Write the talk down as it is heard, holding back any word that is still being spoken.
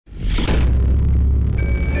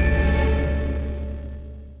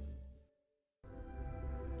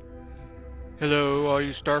Hello all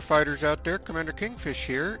you starfighters out there, Commander Kingfish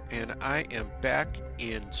here, and I am back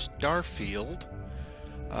in Starfield.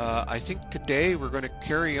 I think today we're going to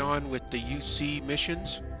carry on with the UC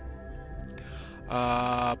missions.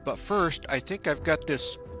 But first, I think I've got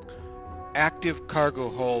this active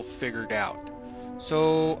cargo hull figured out.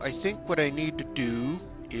 So I think what I need to do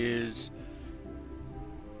is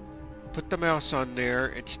put the mouse on there.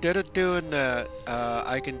 Instead of doing the,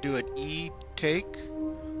 I can do an E-take,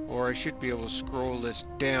 or I should be able to scroll this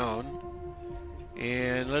down.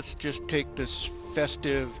 And let's just take this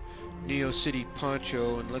festive Neo City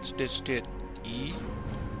poncho and let's just hit E.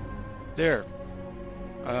 There.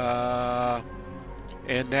 And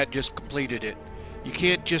that just completed it. You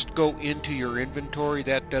can't just go into your inventory,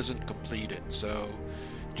 that doesn't complete it. So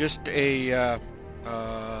just a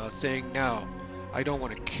thing. Now I don't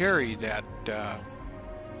want to carry that.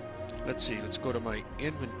 Let's see, let's go to my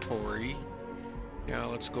inventory. Now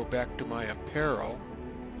let's go back to my apparel,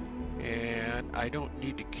 and I don't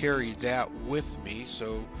need to carry that with me,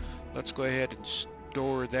 so let's go ahead and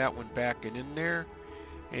store that one back in there.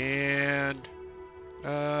 And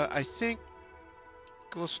I think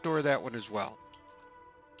we'll store that one as well.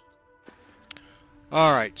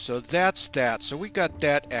 Alright, so that's that. So we got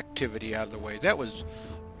that activity out of the way. That was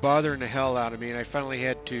bothering the hell out of me, and I finally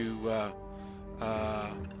had to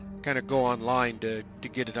kind of go online to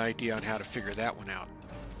get an idea on how to figure that one out.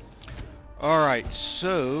 Alright,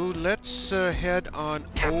 so let's head on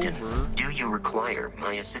Captain, over. do you require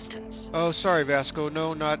my assistance? Oh, sorry, Vasco.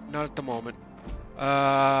 No, not at the moment.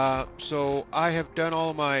 So I have done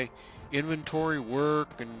all my inventory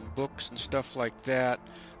work and books and stuff like that.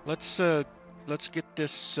 Let's get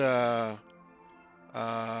this. I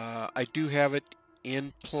do have it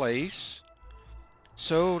in place.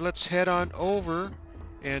 So let's head on over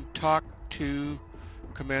and talk to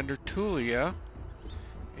Commander Tulia,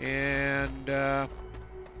 and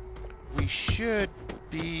we should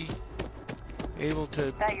be able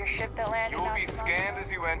to. That your ship that landed. You'll be scanned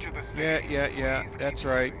as you enter the city. Yeah, Please that's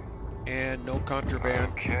keep right. moving. And no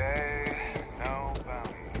contraband. Okay, no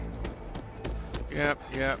bounty. Yep.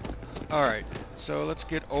 Alright, so let's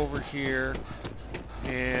get over here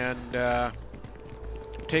and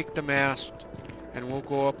take the mast, and we'll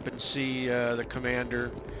go up and see the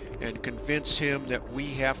commander and convince him that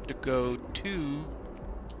we have to go to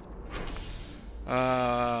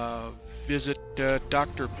visit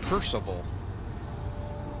Dr. Perceval.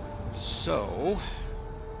 So,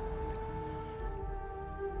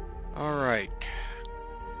 alright.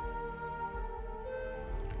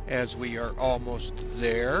 As we are almost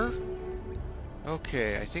there.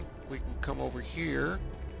 Okay, I think we can come over here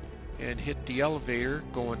and hit the elevator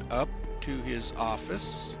going up to his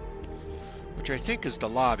office, which I think is the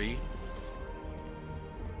lobby.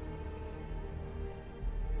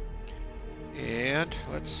 And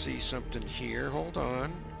let's see something here. Hold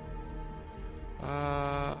on.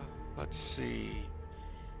 Let's see.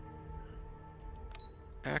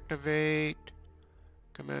 Activate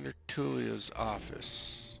Commander Tulia's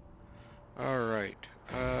office. Alright.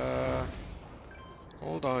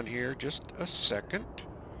 Hold on here just a second.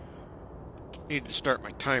 Need to start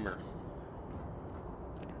my timer.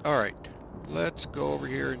 Alright. Let's go over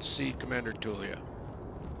here and see Commander Tulia.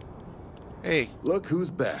 Hey. Look who's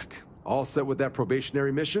back. All set with that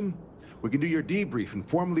probationary mission? We can do your debrief and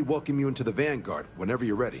formally welcome you into the Vanguard whenever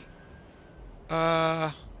you're ready.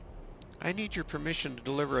 I need your permission to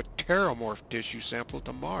deliver a terramorph tissue sample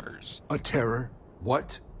to Mars. A terror?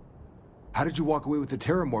 What? How did you walk away with the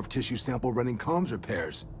terramorph tissue sample running comms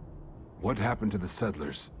repairs? What happened to the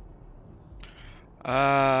settlers?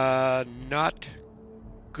 Not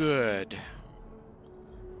good.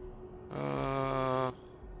 A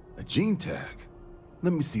gene tag?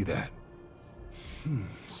 Let me see that.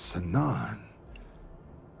 Sanan.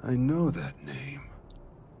 I know that name.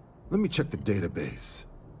 Let me check the database.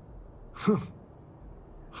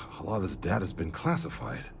 A lot of this data's been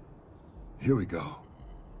classified. Here we go.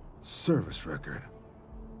 Service record.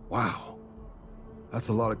 Wow. That's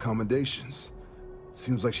a lot of commendations.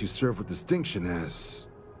 Seems like she served with distinction as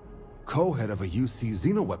co-head of a UC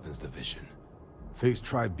Xenoweapons division. Faced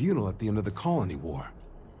tribunal at the end of the Colony War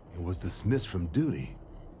and was dismissed from duty.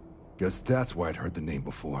 Guess that's why I'd heard the name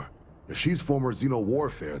before. If she's former Xeno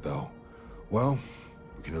warfare, though, well,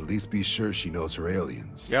 we can at least be sure she knows her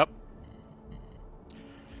aliens. Yep.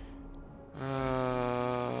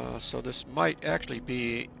 So this might actually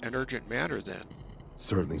be an urgent matter then.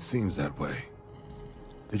 Certainly seems that way.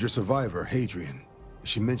 Did your survivor, Hadrian, did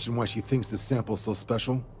she mention why she thinks this sample's so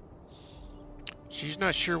special? She's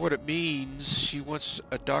not sure what it means. She wants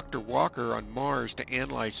a Dr. Walker on Mars to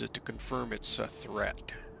analyze it to confirm it's a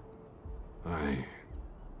threat. I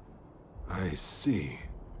see.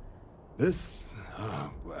 This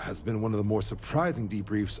has been one of the more surprising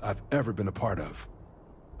debriefs I've ever been a part of.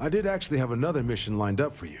 I did actually have another mission lined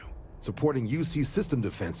up for you, supporting UC system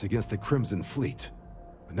defense against the Crimson Fleet.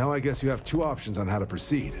 But now I guess you have two options on how to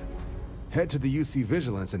proceed. Head to the UC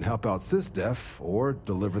Vigilance and help out SysDef, or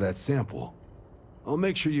deliver that sample. I'll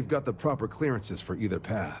make sure you've got the proper clearances for either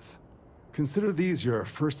path. Consider these your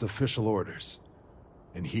first official orders.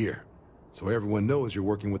 And here, so everyone knows you're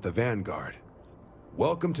working with the Vanguard.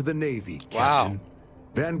 Welcome to the Navy, Captain. Wow.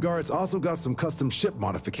 Vanguard's also got some custom ship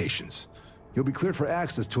modifications. You'll be cleared for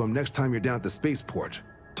access to them next time you're down at the spaceport.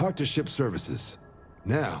 Talk to ship services.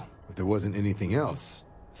 Now, if there wasn't anything else,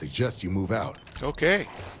 I suggest you move out. Okay.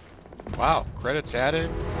 Wow, credits added.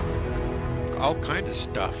 All kinds of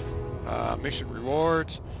stuff. Mission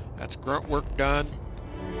rewards. That's grunt work done.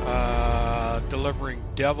 Delivering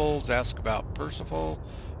devils. Ask about Perceval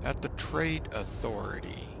at the Trade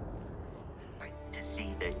Authority. To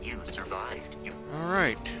see that you survived.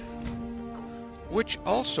 Alright. Which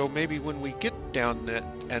also, maybe when we get down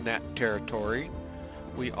in that territory,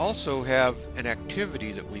 we also have an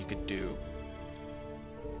activity that we can do.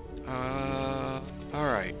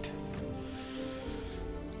 Alright.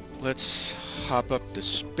 Let's hop up to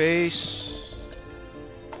space.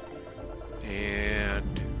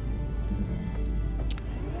 And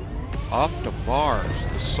off to Mars,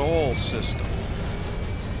 the Sol system.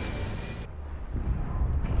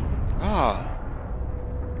 Ah,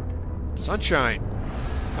 sunshine.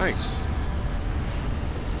 Nice.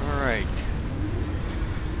 Alright.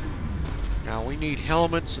 Now we need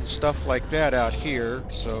helmets and stuff like that out here,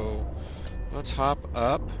 so let's hop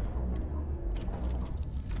up.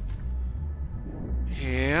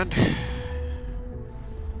 And...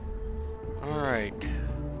 Alright.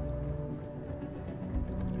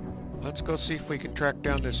 Let's go see if we can track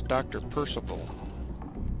down this Dr. Perceval.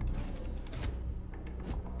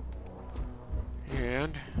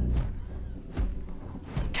 And...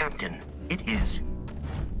 Captain, it is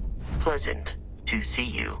pleasant to see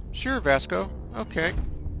you. Sure, Vasco. Okay.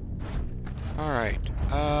 Alright.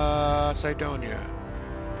 Cydonia.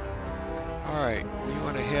 Alright, we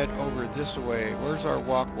want to head over this way. Where's our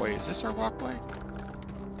walkway? Is this our walkway?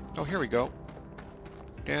 Oh, here we go.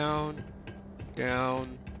 Down,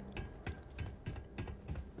 down,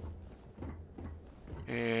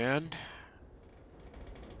 and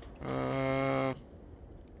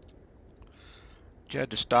you had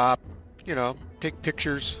to stop, you know, take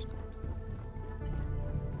pictures.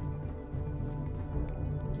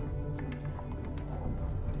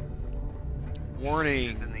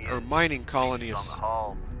 Warning, or mining colonies. On the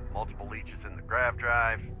hull, multiple leeches in the grav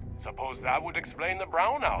drive. Suppose that would explain the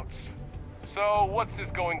brownouts. So, what's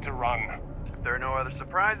this going to run? If there are no other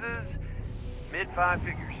surprises, mid-5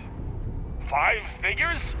 figures. 5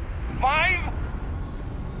 figures? 5?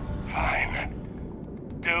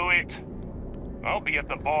 Fine. Do it. I'll be at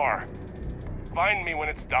the bar. Find me when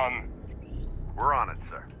it's done. We're on it,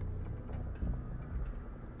 sir.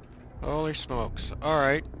 Holy smokes.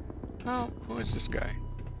 Alright. Oh, who is this guy?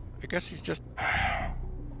 I guess he's just...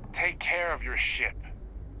 Take care of your ship.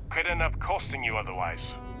 Could end up costing you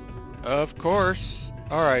otherwise. Of course.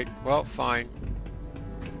 Alright, well, fine.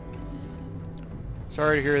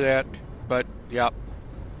 Sorry to hear that, but, yep.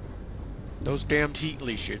 Those damned heat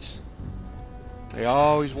leashes. They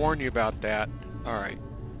always warn you about that. Alright.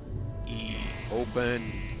 E. Open.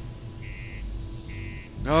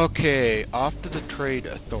 Okay, off to the Trade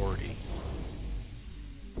Authority.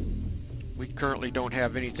 We currently don't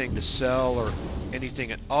have anything to sell or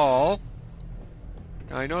anything at all.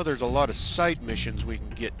 Now, I know there's a lot of side missions we can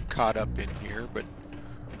get caught up in here, but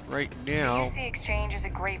right now... The UC Exchange is a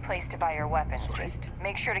great place to buy your weapons. Just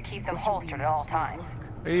make sure to keep them holstered at all times.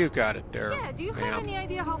 You got it there. Yeah, do you have any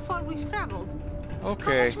idea how far we've traveled?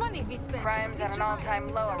 Okay. How much money we spent? Crime's at an all-time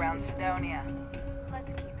low around Cydonia.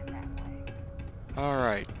 Let's keep it that way.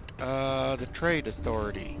 Alright. The Trade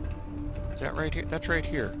Authority. Is that right here? That's right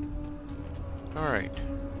here. Alright.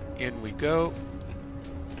 In we go.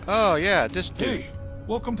 Oh, yeah, this dude. Hey,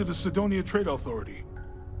 welcome to the Cydonia Trade Authority.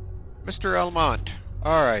 Mr. Elmont.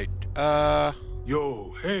 Alright.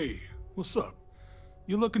 Yo, hey, what's up?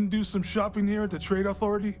 You looking to do some shopping here at the Trade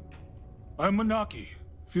Authority? I'm Manaki.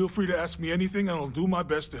 Feel free to ask me anything and I'll do my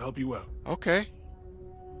best to help you out. Okay.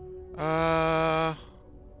 Oh,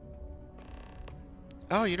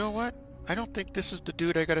 you know what? I don't think this is the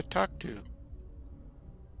dude I gotta talk to.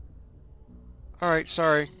 Alright,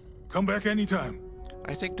 sorry. Come back anytime.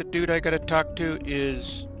 I think the dude I gotta talk to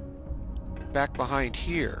is back behind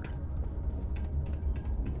here.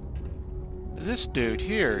 This dude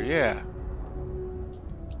here, yeah.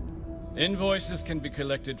 Invoices can be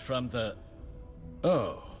collected from the...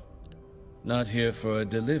 Oh. Not here for a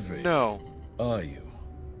delivery. No. Are you?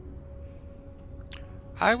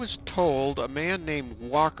 I was told a man named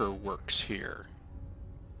Walker works here.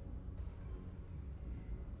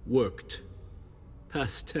 Worked.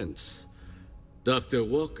 Past tense. Dr.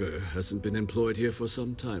 Walker hasn't been employed here for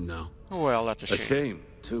some time now. Well, that's a shame. A shame,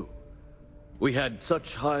 too. We had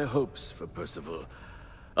such high hopes for Perceval.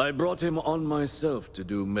 I brought him on myself to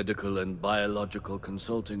do medical and biological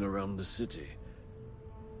consulting around the city.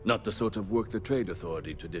 Not the sort of work the Trade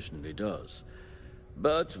Authority traditionally does.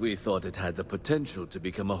 But we thought it had the potential to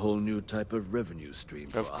become a whole new type of revenue stream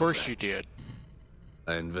for Of course you did.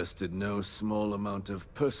 I invested no small amount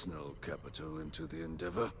of personal capital into the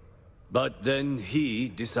endeavor. But then he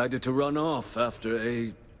decided to run off after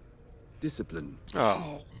a discipline.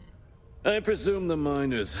 Oh. I presume the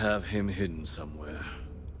miners have him hidden somewhere.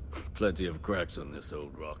 Plenty of cracks on this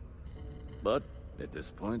old rock. But at this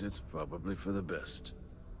point, it's probably for the best.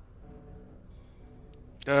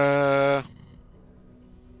 Let's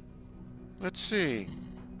see.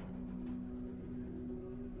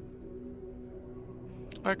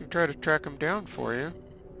 I can try to track him down for you.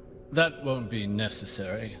 That won't be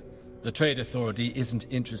necessary. The Trade Authority isn't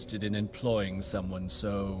interested in employing someone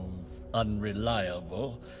so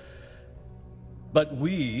unreliable. But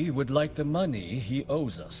we would like the money he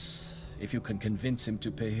owes us. If you can convince him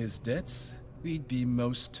to pay his debts, we'd be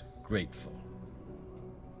most grateful.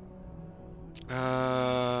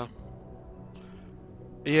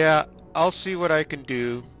 Yeah, I'll see what I can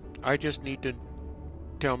do. I just need to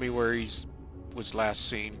tell me where was last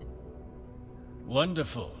seen.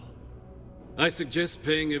 Wonderful. I suggest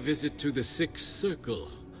paying a visit to the Sixth Circle,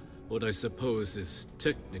 what I suppose is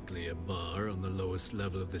technically a bar on the lowest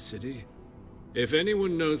level of the city. If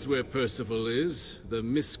anyone knows where Perceval is, the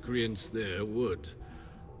miscreants there would.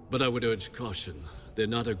 But I would urge caution. They're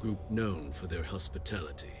not a group known for their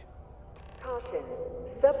hospitality. Caution.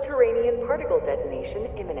 Subterranean particle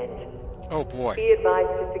detonation imminent. Oh boy. Be advised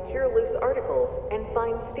to secure loose articles and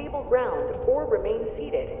find stable ground or remain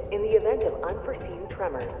seated in the event of unforeseen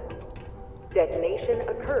tremors. Detonation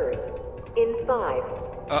occurs in 5,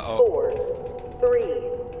 4, 3,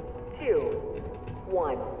 2,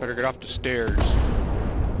 1. Better get off the stairs.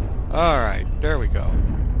 Alright, there we go.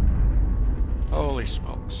 Holy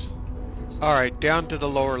smokes. Alright, down to the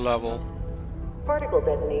lower level. Particle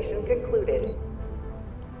detonation concluded.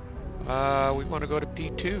 We want to go to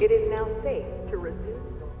P2. It is now safe to resume.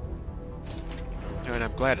 And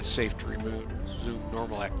I'm glad it's safe to resume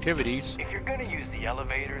normal activities. If you're gonna use the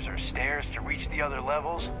elevators or stairs to reach the other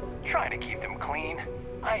levels, try to keep them clean.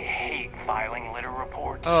 I hate filing litter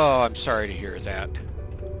reports. Oh, I'm sorry to hear that.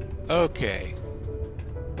 Okay.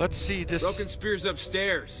 Let's see this... Broken spear's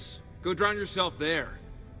upstairs. Go drown yourself there.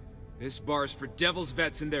 This bar's for devil's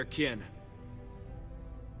vets and their kin.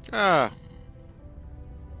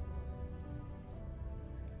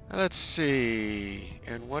 Let's see.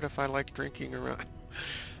 And what if I like drinking around?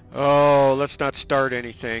 Oh, let's not start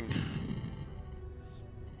anything.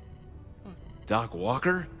 Doc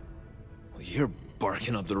Walker? Well, you're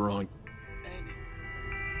barking up the wrong... Andy.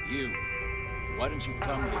 You. Why don't you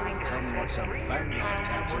come here and tell me what some Vanguard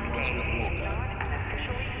captain wants with Walker?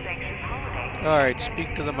 Alright,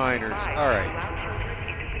 speak to the miners. Alright.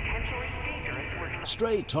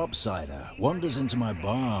 Stray topsider wanders into my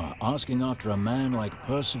bar asking after a man like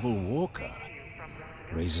Perceval Walker.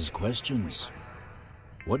 Raises questions.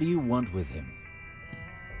 What do you want with him?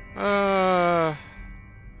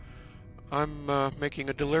 I'm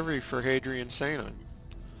making a delivery for Hadrian Sanon.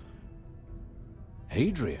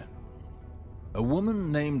 Hadrian? A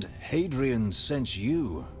woman named Hadrian sent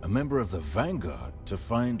you, a member of the Vanguard, to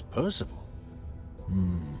find Perceval?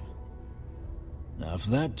 Now, if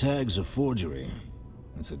that tag's a forgery,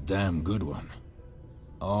 it's a damn good one.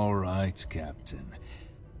 All right, Captain.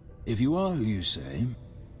 If you are who you say,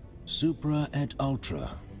 Supra et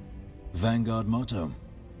Ultra. Vanguard motto.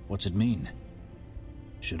 What's it mean?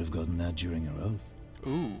 Should have gotten that during your oath.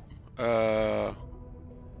 Ooh.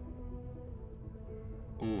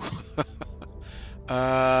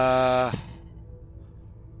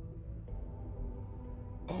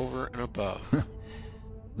 Over and above.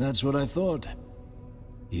 That's what I thought.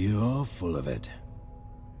 You're full of it.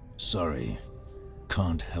 Sorry.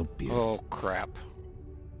 Can't help you. Oh, crap.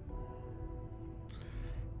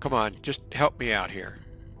 Come on, just help me out here.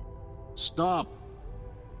 Stop.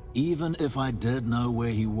 Even if I did know where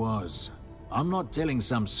he was, I'm not telling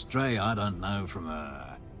some stray I don't know from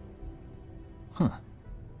a...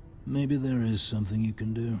 Maybe there is something you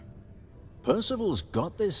can do. Percival's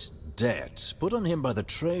got this debt put on him by the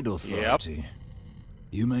Trade Authority.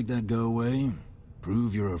 You make that go away,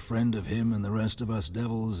 prove you're a friend of him and the rest of us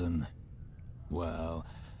devils, and... well,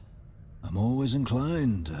 I'm always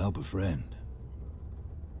inclined to help a friend.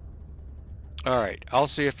 Alright, I'll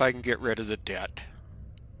see if I can get rid of the debt.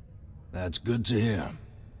 That's good to hear.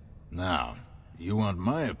 Now, you want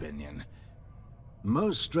my opinion?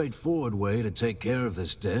 Most straightforward way to take care of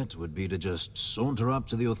this debt would be to just saunter up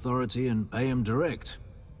to the authority and pay him direct,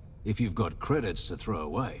 if you've got credits to throw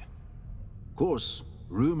away. Of course,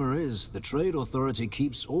 rumor is the Trade Authority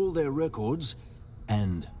keeps all their records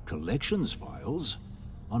and collections files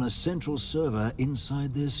on a central server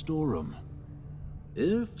inside their storeroom.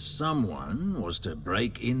 If someone was to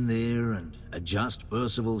break in there and adjust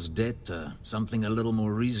Perceval's debt to something a little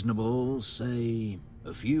more reasonable, say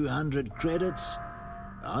a few hundred credits,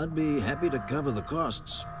 I'd be happy to cover the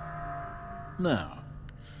costs. Now,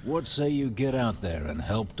 what say you get out there and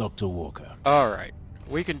help Dr. Walker? Alright,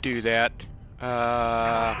 we can do that.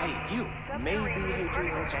 Hey, you! Maybe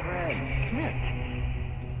Hadrian's friend. Come here.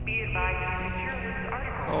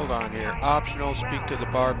 Hold on here. Optional, speak to the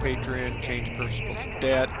bar patron, change Perceval's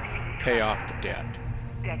debt, pay off the debt.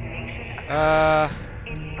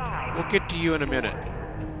 We'll get to you in a minute.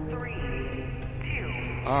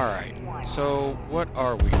 Alright, so what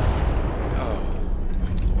are we doing? Oh,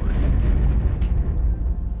 good lord.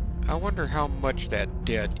 I wonder how much that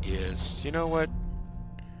debt is. You know what?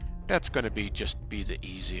 That's gonna be the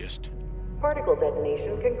easiest. Particle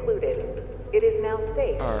detonation concluded. It is now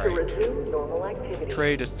safe to resume normal activity.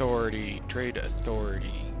 Trade Authority.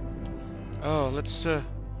 Oh, let's,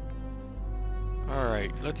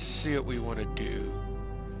 alright, let's see what we want to do.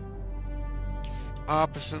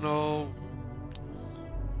 Optional.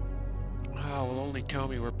 Oh, will only tell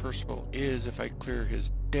me where Perceval is if I clear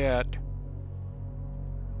his debt.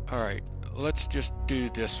 Alright, let's just do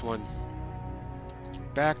this one.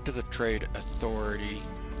 Back to the Trade Authority.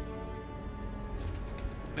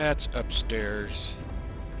 That's upstairs.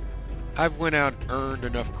 I've went out and earned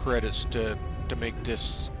enough credits to make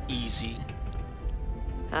this easy.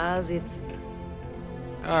 How's it?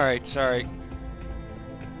 Alright, sorry.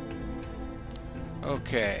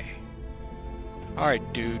 Okay.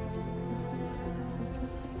 Alright, dude.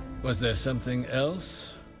 Was there something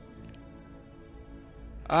else?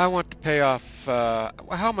 I want to pay off,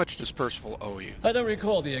 how much does Perceval owe you? I don't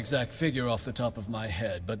recall the exact figure off the top of my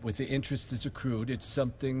head, but with the interest that's accrued, it's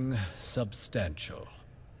something substantial.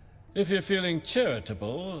 If you're feeling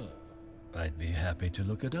charitable, I'd be happy to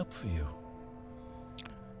look it up for you.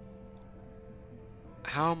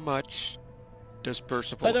 How much does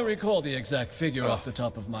Perceval I don't recall the exact figure off the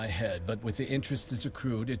top of my head, but with the interest that's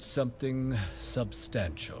accrued, it's something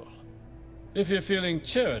substantial. If you're feeling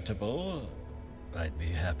charitable, I'd be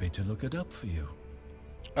happy to look it up for you.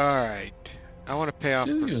 Alright. I want to pay off...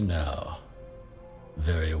 Do you now?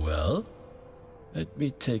 Very well. Let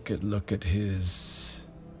me take a look at his...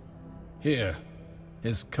 Here.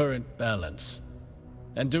 His current balance.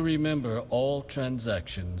 And do remember, all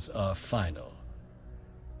transactions are final.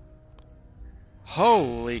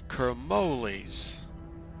 Holy cramoles.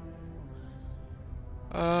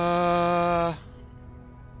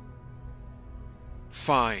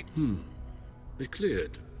 Fine. It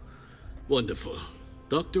cleared. Wonderful.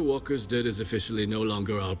 Dr. Walker's debt is officially no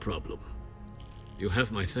longer our problem. You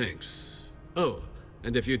have my thanks. Oh,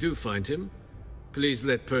 and if you do find him, please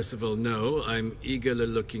let Perceval know I'm eagerly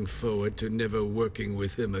looking forward to never working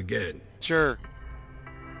with him again. Sure.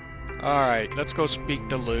 Alright, let's go speak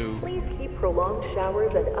to Lou. Please keep prolonged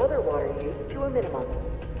showers and other water use to a minimum.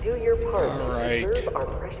 Do your part to preserve our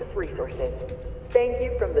precious resources. Thank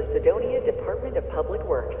you from the Sidonia Department of Public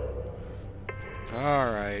Works.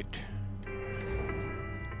 Alright.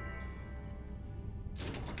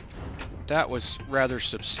 That was rather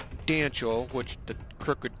substantial, which the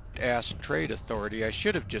crooked-ass Trade Authority, I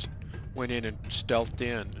should have just went in and stealthed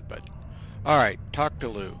in, but... Alright, talk to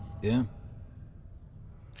Lou. Yeah?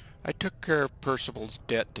 I took care of Perceval's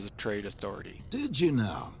debt to the Trade Authority. Did you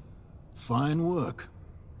now? Fine work.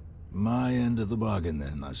 My end of the bargain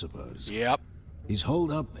then, I suppose. Yep. He's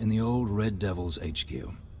holed up in the old Red Devil's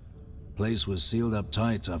HQ. Place was sealed up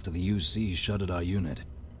tight after the UC shuttered our unit,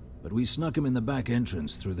 but we snuck him in the back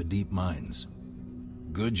entrance through the deep mines.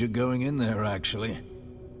 Good you're going in there, actually.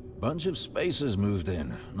 Bunch of spacers moved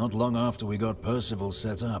in, not long after we got Perceval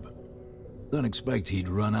set up. Don't expect he'd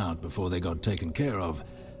run out before they got taken care of,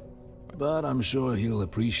 but I'm sure he'll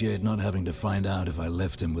appreciate not having to find out if I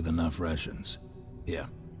left him with enough rations. Here,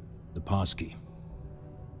 the passkey.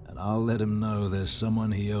 And I'll let him know there's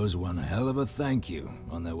someone he owes one hell of a thank you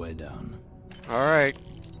on their way down. Alright.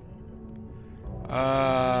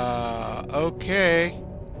 Okay.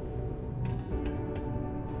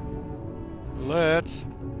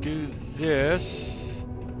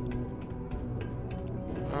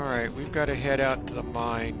 gotta head out to the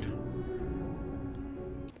mine.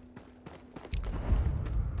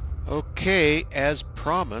 Okay, as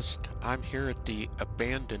promised, I'm here at the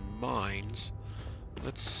abandoned mines.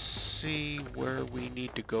 Let's see where we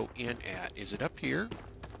need to go in at. Is it up here?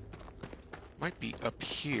 Might be up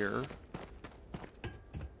here.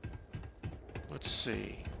 Let's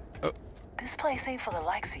see. Oh. This place ain't for the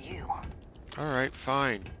likes of you. Alright,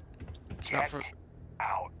 fine. It's not for...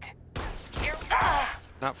 out.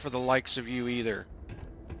 Not for the likes of you either.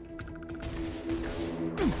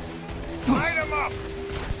 Light him up!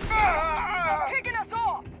 He's kicking us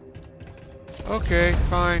off! Okay,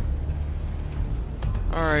 fine.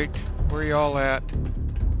 Alright, where y'all at?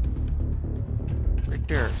 Right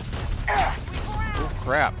there. Oh,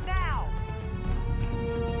 crap.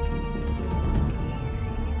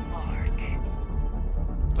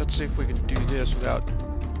 Let's see if we can do this without...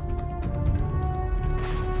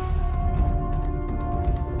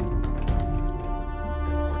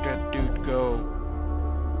 Where'd that dude go?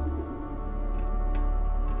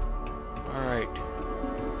 Alright.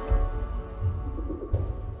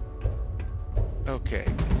 Okay,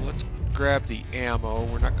 let's grab the ammo.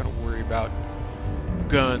 We're not going to worry about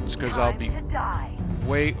guns because I'll be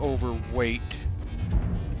way overweight.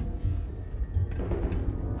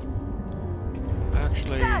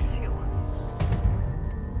 Actually,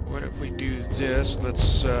 what if we do this?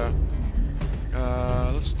 Let's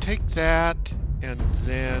take that and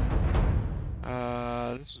then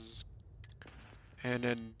this is, and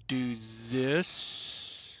then do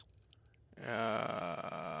this.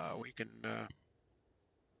 We can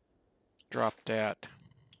drop that.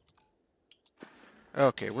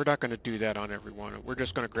 Okay, we're not going to do that on everyone. We're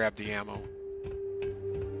just going to grab the ammo.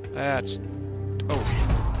 That's...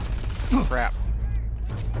 Oh, crap.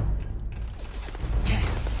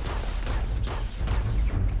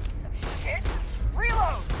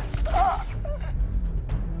 Reload!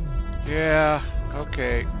 Yeah,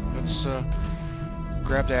 okay. Let's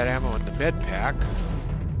grab that ammo in the med pack.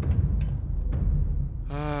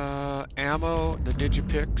 Ammo, the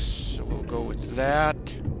Digipix, so we'll go with that.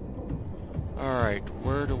 Alright,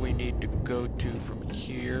 where do we need to go to from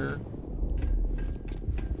here?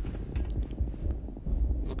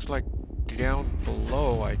 Looks like down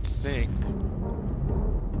below, I think.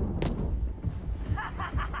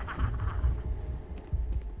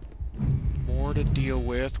 More to deal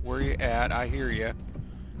with. Where you at? I hear you.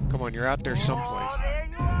 Come on, you're out there someplace. There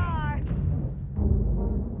you are.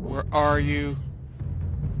 Where are you?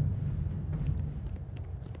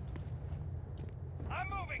 I'm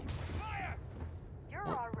moving. Fire! You're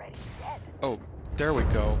already dead. Oh, there we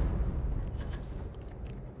go.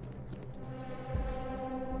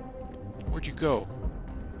 Where'd you go?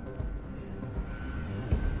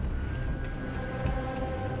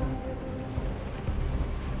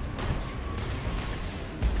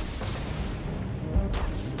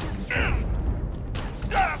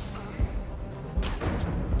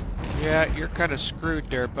 Yeah, you're kind of screwed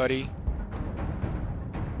there, buddy.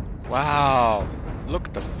 Wow. Look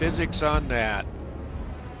at the physics on that.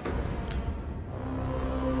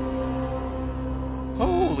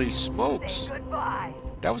 Holy smokes. Say goodbye.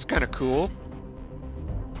 That was kind of cool.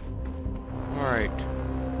 Alright.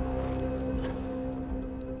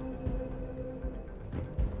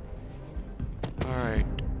 Alright.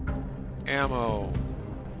 Ammo.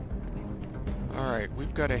 Alright,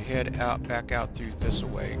 we've got to head out, back out through this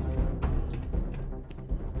way.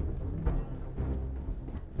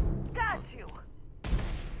 Got you.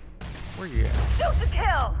 Where you at? Shoot to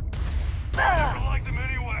kill. I never liked him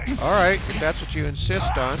anyway. Alright, if that's what you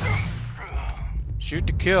insist on. Shoot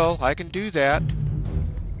to kill, I can do that.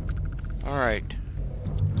 Alright.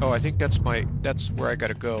 Oh, I think that's where I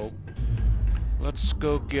gotta go. Let's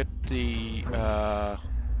go get the,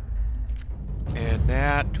 and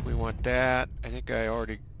that, we want that. I think I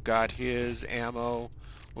already got his ammo.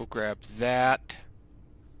 We'll grab that.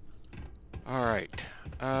 Alright,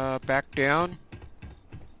 back down.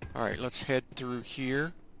 Alright, let's head through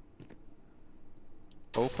here.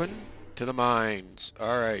 Open to the mines.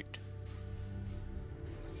 Alright.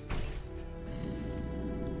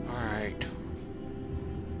 Alright.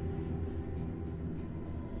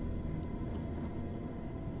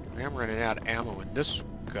 I'm running out of ammo in this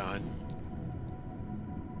gun.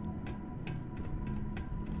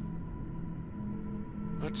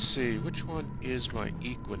 Let's see, which one is my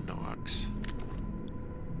Equinox?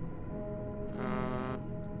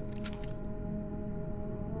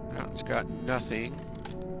 That one's got nothing.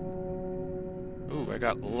 Ooh, I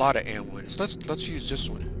got a lot of ammo in it. So let's use this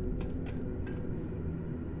one.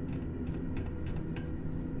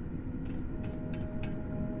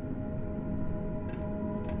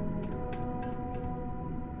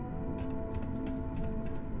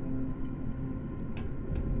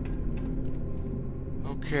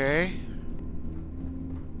 Okay.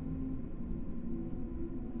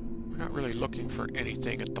 We're not really looking for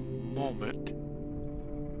anything at the moment.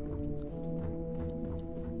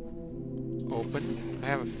 Open. I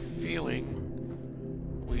have a feeling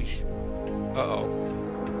we should... Uh-oh.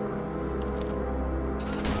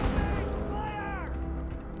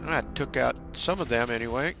 That took out some of them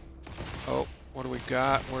anyway. Oh, what do we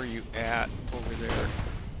got? Where are you at? Over there.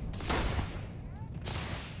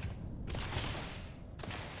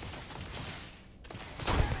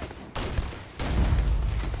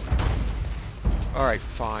 Alright,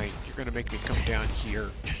 fine. You're gonna make me come down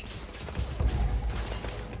here.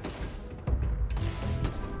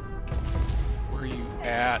 Where are you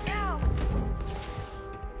at?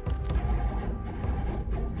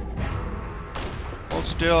 Hold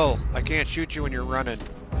still. I can't shoot you when you're running.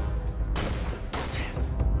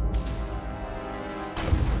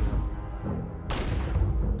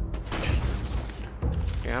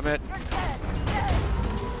 Damn it.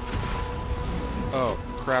 Oh,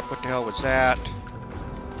 crap. What the hell was that?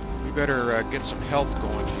 We better get some health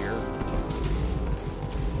going here.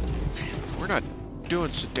 We're not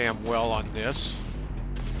doing so damn well on this.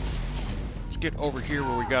 Let's get over here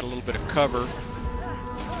where we got a little bit of cover.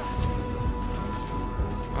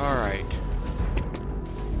 Alright.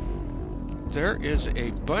 There is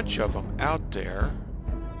a bunch of them out there.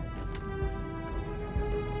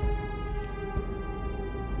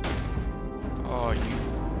 Oh, you...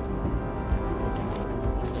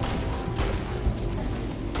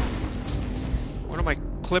 What am I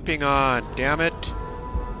clipping on? Damn it.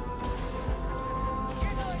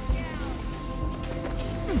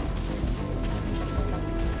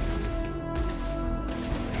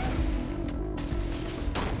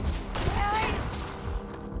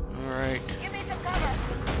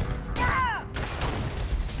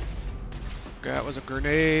 That was a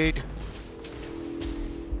grenade.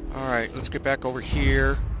 Alright, let's get back over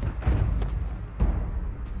here.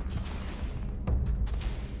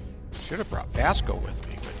 Should have brought Vasco with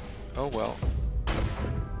me, but oh well.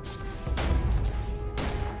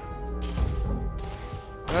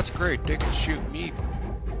 Well, that's great. They can shoot me.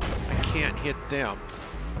 I can't hit them.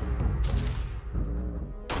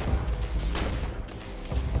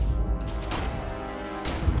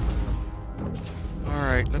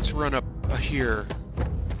 Alright, let's run up here.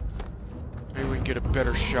 Maybe we can get a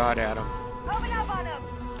better shot at him.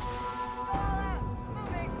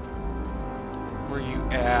 Where are you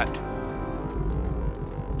at?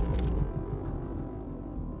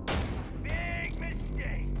 Big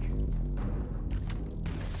mistake.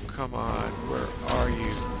 Come on, where are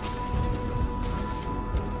you?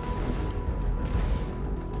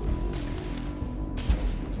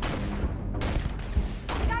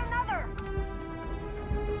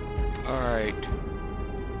 Alright.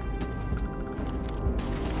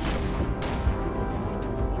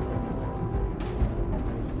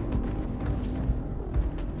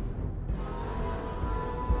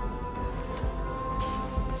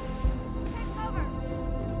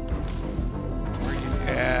 Where are you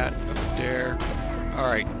at? Up there.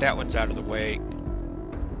 Alright, that one's out of the way.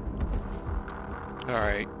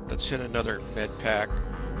 Alright, let's hit another med pack.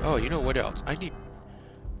 Oh, you know what else?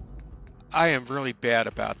 I am really bad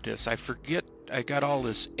about this. I forget I got all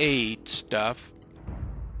this aid stuff.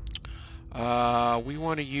 We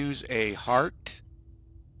want to use a heart,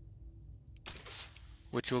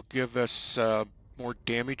 which will give us more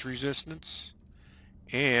damage resistance.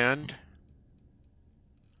 And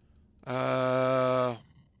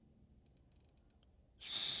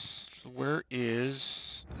where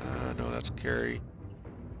is... no, that's carry.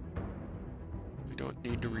 We don't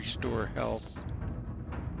need to restore health.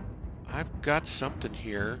 I've got something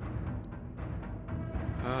here.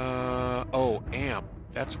 Oh, amp.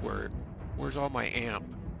 That's where... Where's all my amp?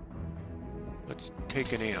 Let's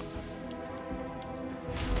take an amp.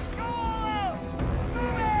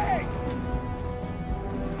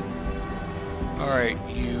 Alright,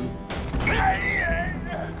 you...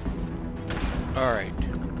 Alright.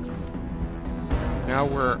 Now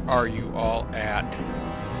where are you all at?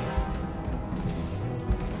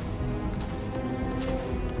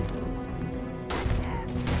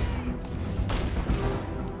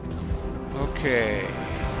 Okay.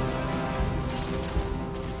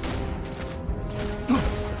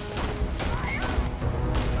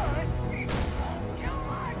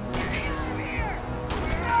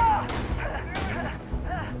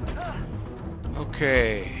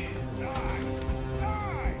 Okay.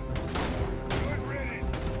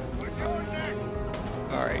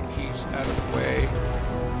 Alright, he's out of the way.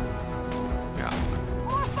 Yeah.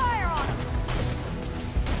 More fire on him!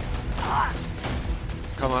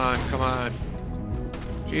 Come on, come on.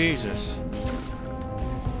 Jesus.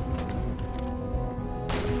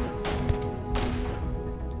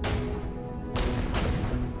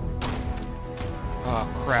 Oh,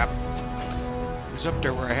 crap. He was up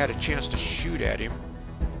there where I had a chance to shoot at him.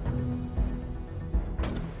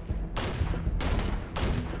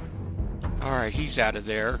 Alright, he's out of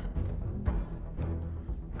there.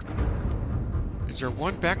 Is there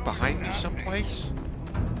one back behind me someplace?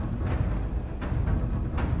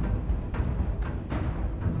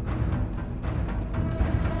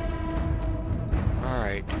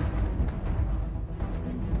 Alright.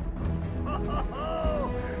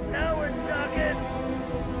 Now we're talking.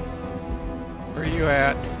 Where are you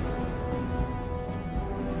at?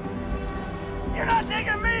 You're not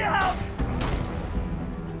taking me out.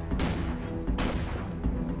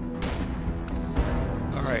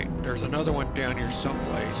 Alright, there's another one down here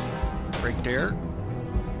someplace. Right there.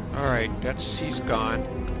 Alright, he's gone.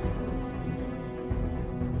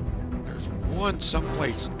 There's one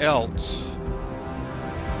someplace else.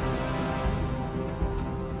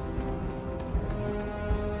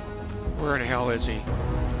 Where in the hell is he?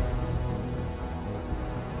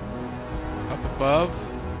 Up above?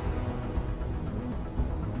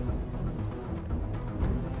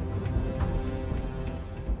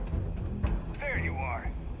 There you are.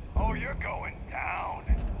 Oh, you're going down.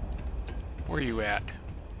 Where are you at?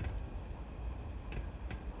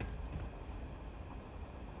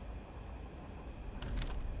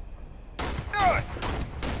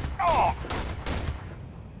 Oh!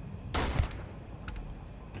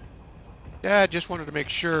 Yeah, I just wanted to make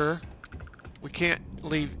sure. We can't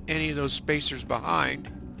leave any of those spacers behind.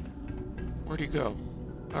 Where'd he go?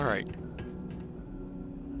 Alright.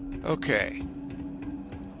 Okay.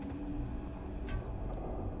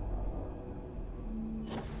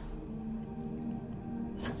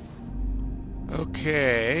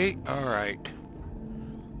 Okay, alright.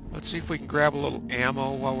 Let's see if we can grab a little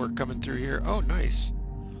ammo while we're coming through here. Oh, nice.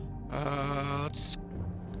 Let's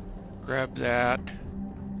grab that.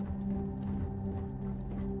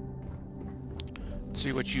 Let's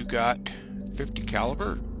see what you got. 50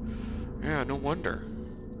 caliber? Yeah, no wonder.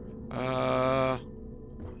 We'll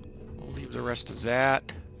leave the rest of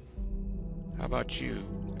that. How about you?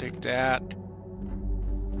 Take that.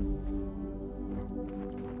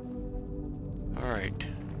 Alright.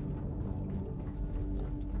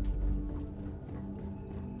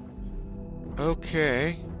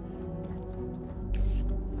 Okay.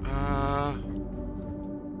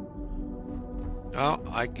 Well,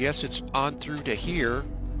 I guess it's on through to here.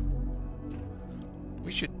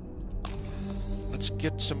 We should... Let's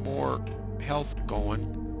get some more health going.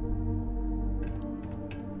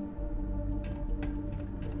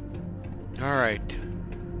 Alright.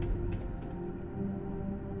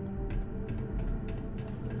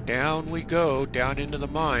 Down we go, down into the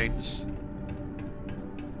mines.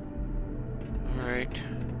 Alright.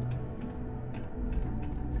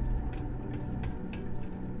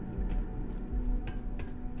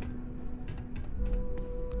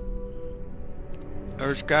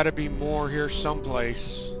 There's got to be more here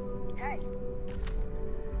someplace. Hey.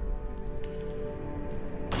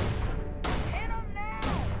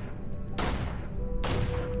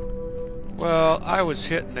 Well, I was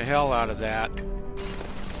hitting the hell out of that.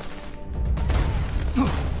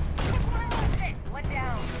 One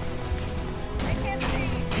down. I can't see.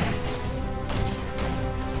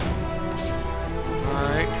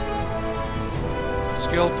 Alright.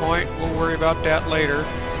 Skill point, we'll worry about that later.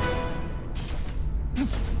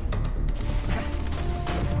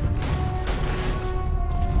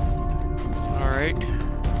 Alright.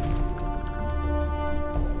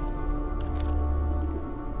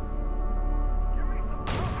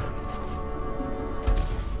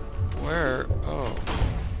 Where? Oh.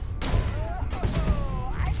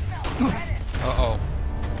 Uh-oh.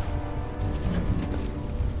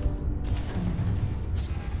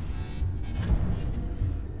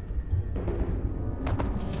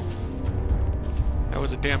 That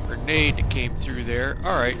was a damn grenade that came through there.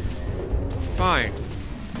 Alright. Fine.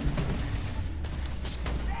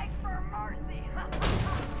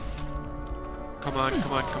 Come on,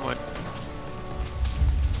 come on, come on.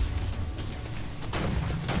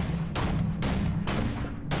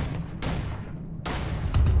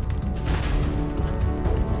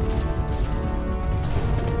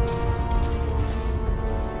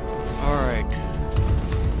 Alright.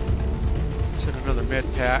 Let's hit another med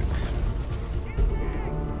pack.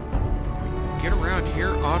 Get around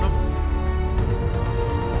here on them.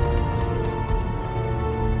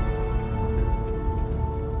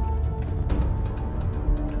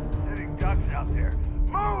 Sitting ducks out there.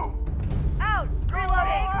 Move! Out!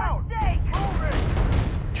 Reloading! Mistake!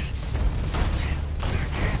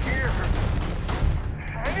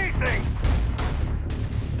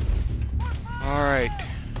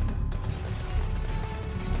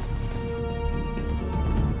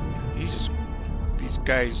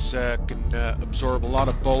 guys can absorb a lot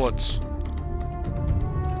of bullets.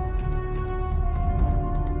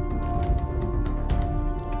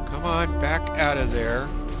 Come on, back out of there.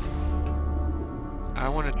 I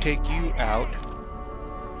want to take you out.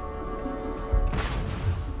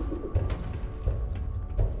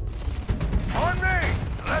 On me!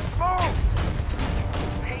 Let's move!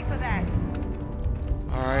 Pay for that.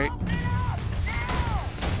 All right.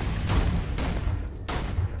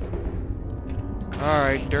 All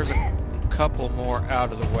right, there's a couple more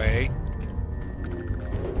out of the way.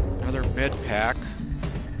 Another med pack.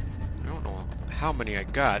 I don't know how many I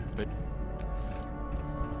got, but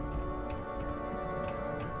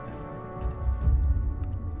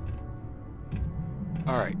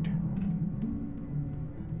all right.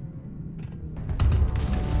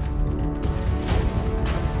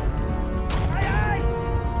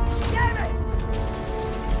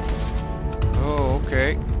 Oh,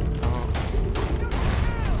 okay.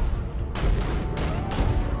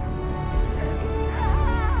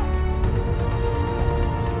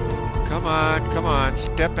 Come on,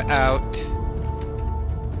 step out.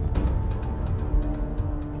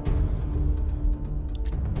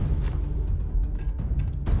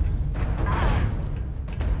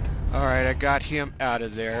 Alright, I got him out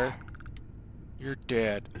of there. You're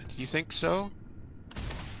dead. Do you think so?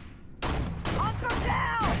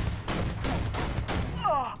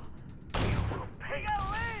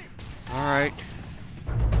 Alright.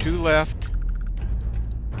 2 left.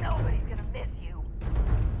 Nobody's gonna miss you.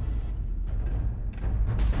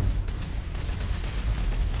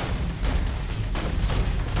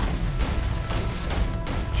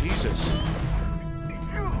 Jesus.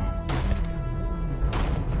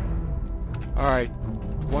 Alright,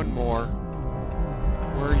 1 more.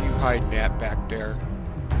 Where are you hiding at back there?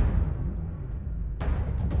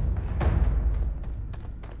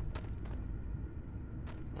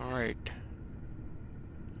 Alright.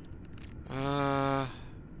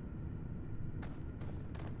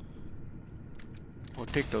 We'll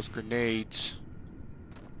take those grenades.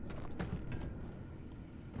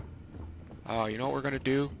 Oh, you know what we're gonna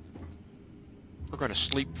do? We're gonna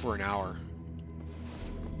sleep for an hour.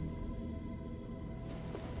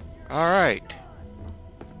 Alright.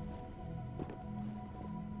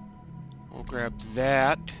 We'll grab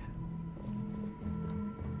that.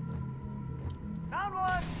 Found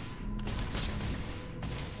one.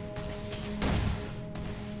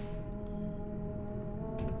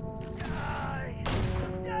 Die!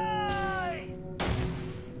 Die!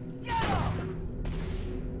 Get him!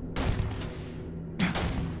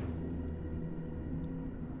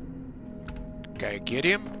 Did I get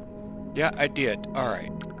him? Yeah, I did.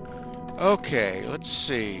 Alright. Okay, let's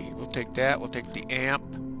see. We'll take that. We'll take the amp.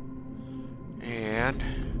 And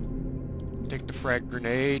take the frag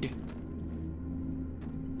grenade.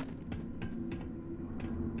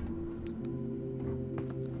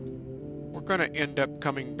 We're gonna end up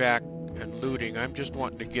coming back and looting. I'm just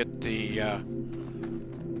wanting to get the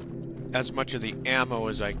as much of the ammo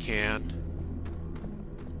as I can.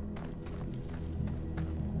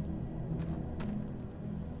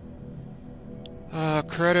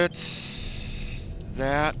 Credits.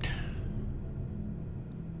 That.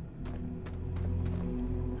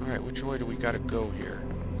 Alright, which way do we gotta go here?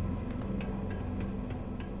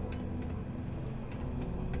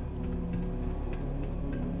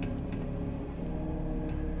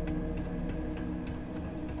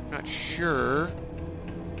 Not sure.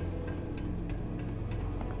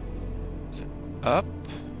 Is it up?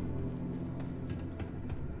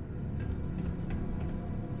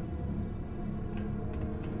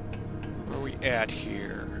 Where are we at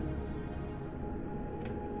here?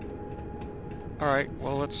 Alright,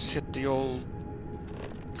 well let's hit the old...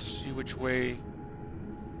 Let's see which way...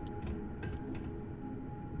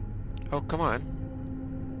 Oh, come on.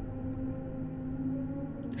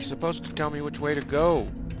 You're supposed to tell me which way to go.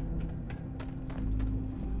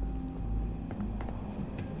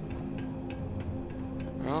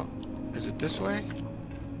 Well, is it this way?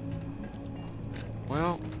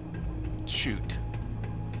 Well, shoot.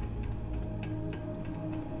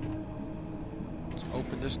 Let's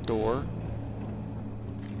open this door.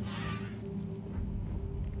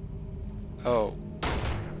 Oh.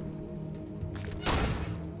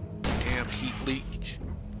 Damn heat leech.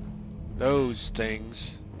 Those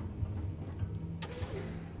things.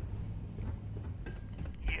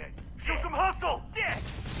 Yeah, show some hustle! Yeah.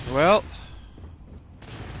 Well,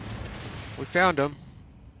 we found him.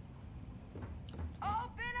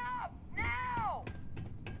 Open up now!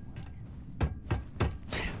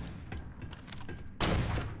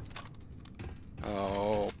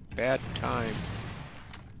 Oh, bad time.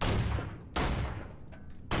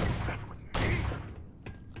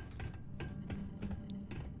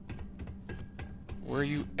 Where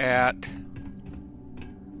are you at?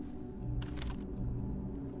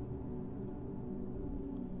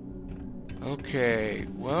 Okay,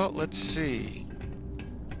 well, let's see.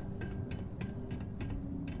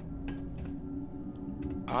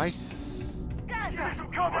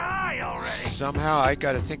 Somehow I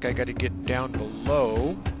think I gotta get down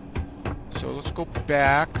below. So let's go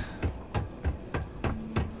back.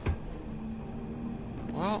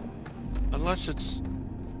 Well, unless it's...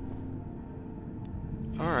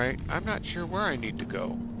 Alright, I'm not sure where I need to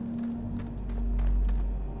go.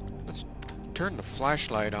 Let's turn the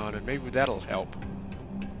flashlight on and maybe that'll help.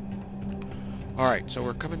 Alright, so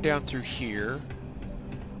we're coming down through here.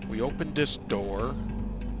 We opened this door.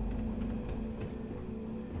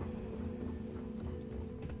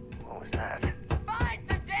 What was that? Find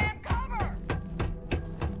some damn cover!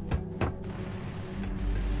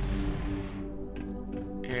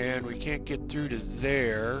 And we can't get through to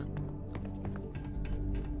there.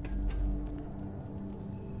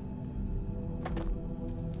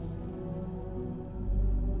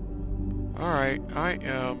 Alright, I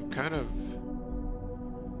am kind of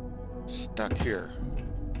stuck here.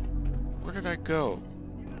 Where did I go?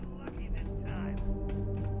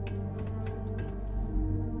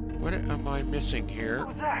 What am I missing here? What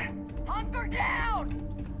was that? Hunker down!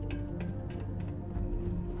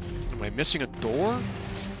 Am I missing a door?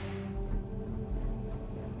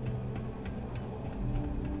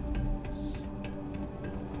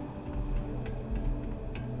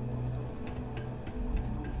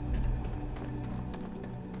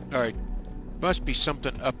 Alright, must be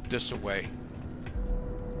something up this way.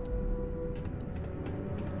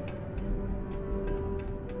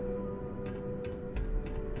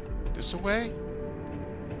 This way?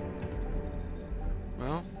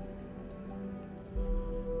 Well...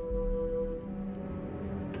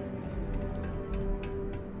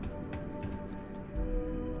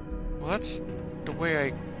 Well, that's the way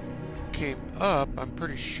I came up, I'm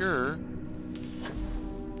pretty sure.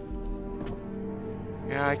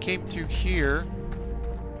 Yeah, I came through here.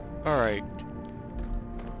 Alright.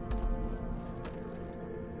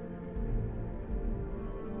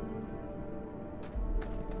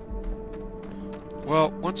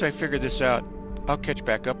 Well, once I figure this out, I'll catch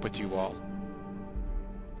back up with you all.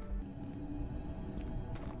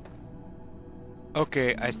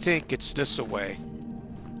 Okay, I think it's this way.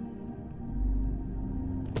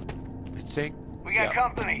 I think... We got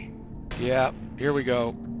company. Yeah, here we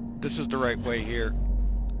go. This is the right way here.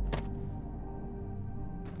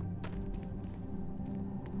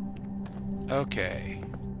 Okay.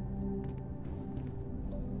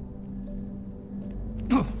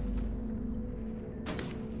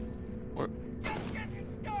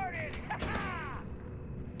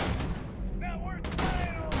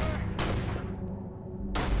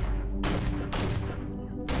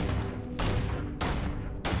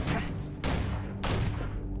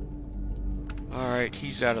 Alright,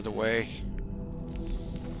 he's out of the way.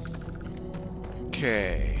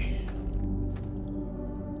 Okay.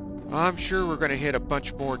 I'm sure we're going to hit a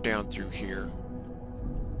bunch more down through here.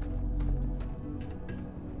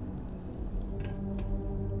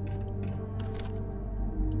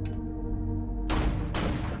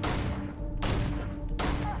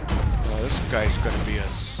 Well, this guy's going to be a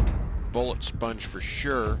bullet sponge for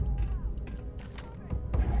sure.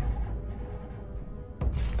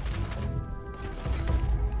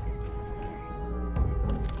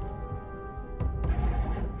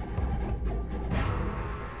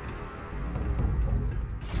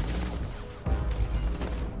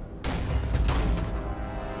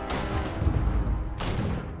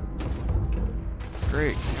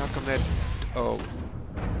 Great. How come that... Oh.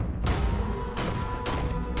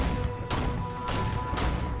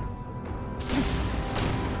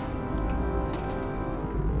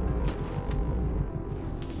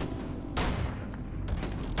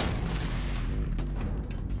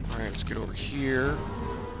 Alright, let's get over here.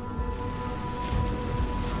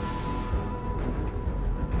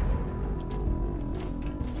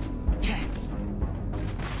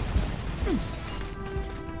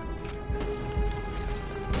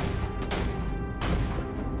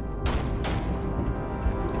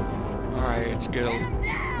 Let's get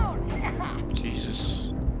a...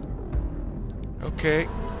 Jesus. Okay.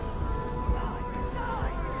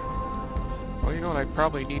 Well, you know what I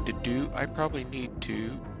probably need to do? I probably need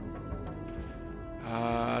to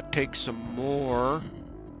take some more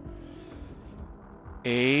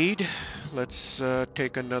aid. Let's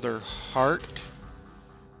take another heart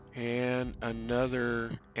and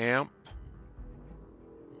another amp.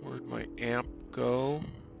 Where'd my amp go?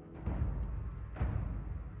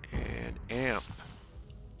 And amp.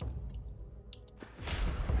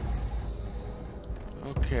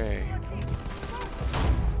 Okay.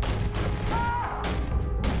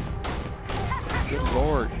 Good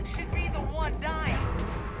lord. Should be the one dying.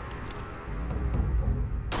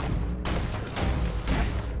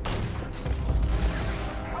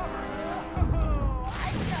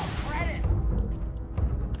 I sell credits.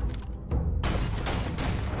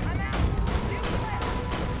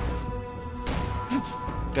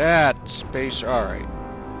 That space. Alright.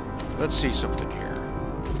 Let's see something here.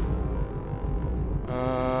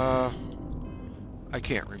 I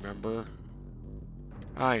can't remember.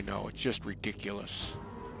 I know, it's just ridiculous.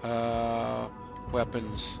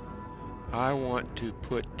 Weapons. I want to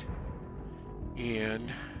put in...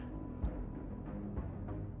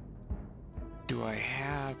 Do I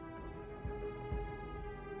have...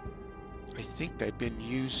 I think I've been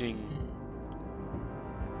using...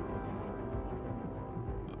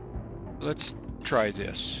 Let's try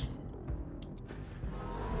this.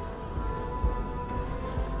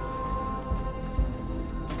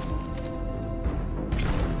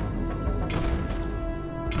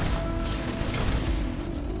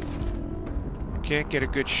 Can't get a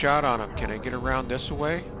good shot on him. Can I get around this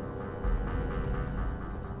way?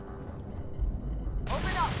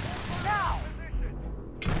 Open up now.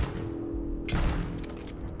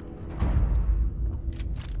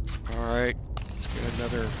 Alright, let's get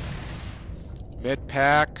another med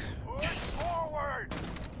pack. Push forward.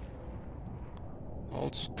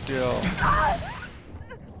 Hold still.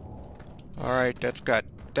 Alright, that's got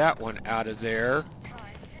that one out of there.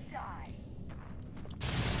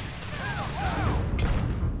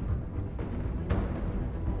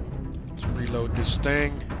 Let's reload this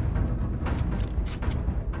thing.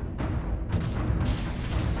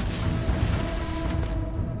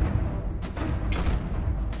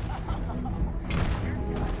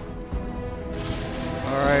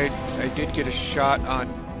 Alright, I did get a shot on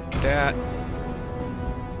that.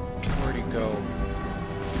 Where'd he go?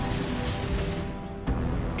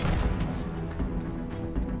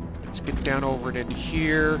 Let's get down over it into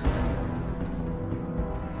here.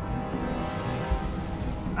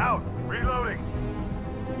 Out. Reloading.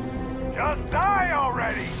 Just die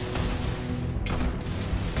already.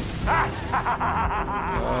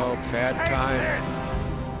 Oh, bad time.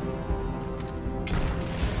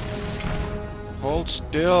 Hold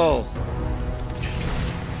still.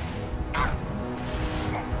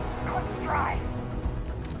 Clip dry.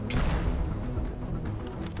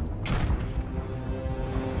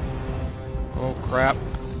 Oh crap.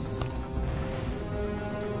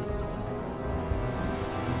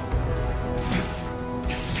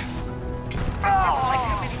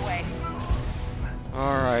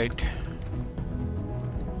 Alright.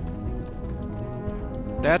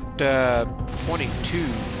 That 22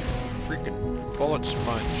 freaking bullet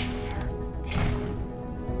sponge.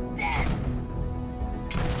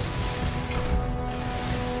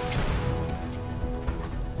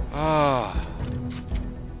 Ah.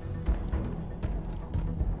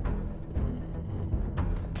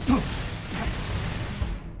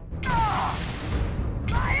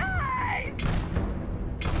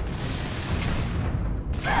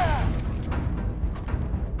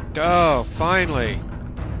 Oh, finally.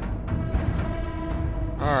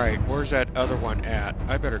 Alright, where's that other one at?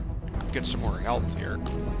 I better get some more health here.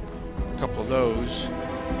 A couple of those.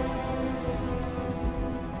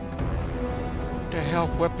 What the hell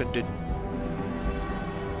weapon did...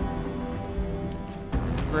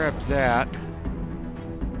 Grab that.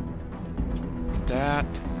 That.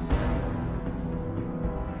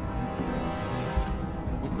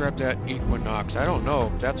 We'll grab that Equinox. I don't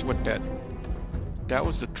know if that's what that... That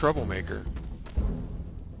was the troublemaker.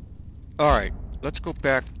 Alright, let's go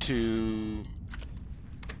back to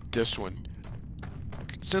this one.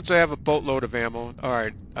 Since I have a boatload of ammo,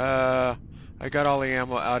 alright, I got all the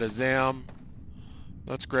ammo out of them.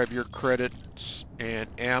 Let's grab your credits and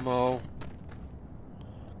ammo.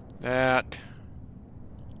 That.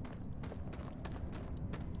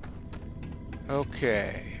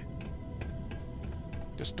 Okay.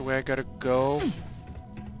 Just the way I gotta go.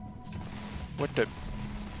 What the...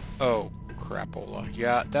 Oh, crapola.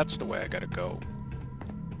 Yeah, that's the way I gotta go.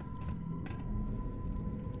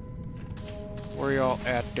 Where y'all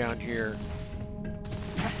at down here?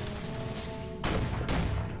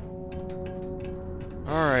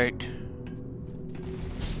 Alright.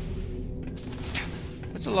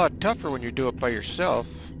 It's a lot tougher when you do it by yourself.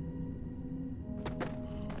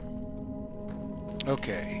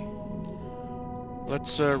 Okay.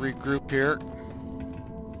 Let's regroup here.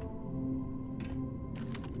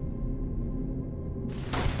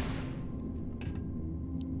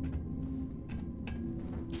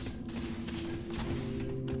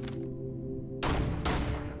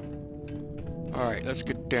 let's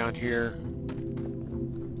get down here.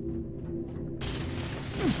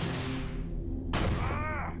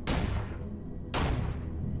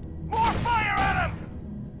 More fire at him!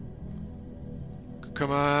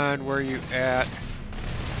 Come on, where are you at?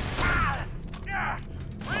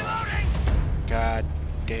 Reloading! God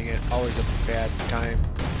dang it, always a bad time.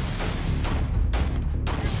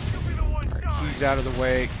 Alright, he's out of the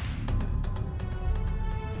way.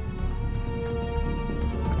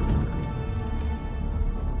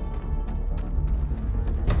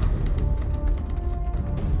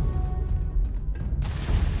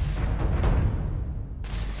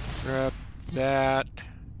 Grab that.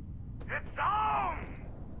 It's on!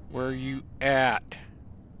 Where are you at?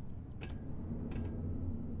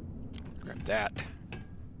 Grab that.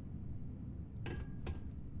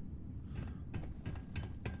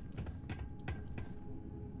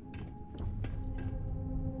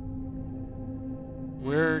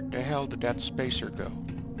 Where the hell did that spacer go?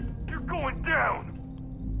 You're going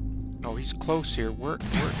down! Oh, he's close here. Where?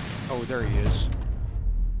 Oh, there he is.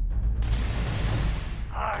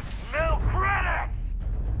 I smell credits!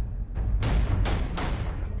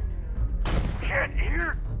 Can't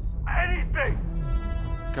hear anything!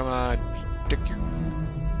 Come on, stick your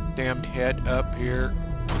damned head up here.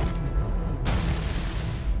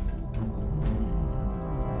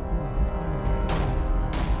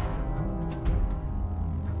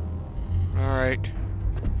 Alright.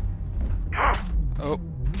 Oh.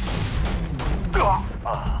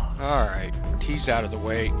 Alright, he's out of the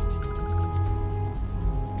way.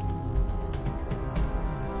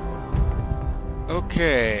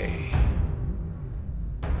 Okay.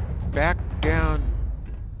 Back down.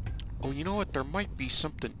 Oh, you know what? There might be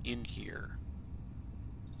something in here.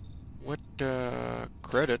 What,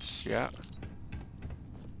 credits, yeah.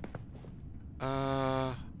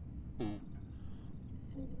 Ooh.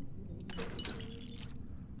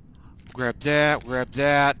 Grab that, grab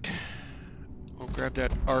that. We'll grab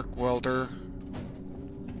that arc welder.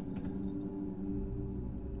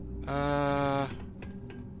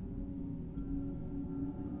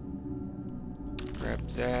 Grab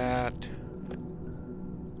that.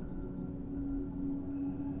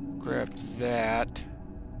 Grab that.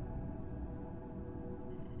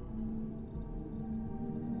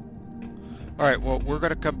 Alright, well, we're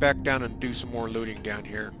going to come back down and do some more looting down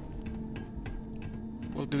here.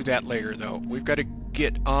 We'll do that later, though. We've got to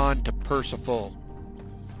get on to Perceval.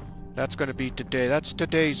 That's going to be today. That's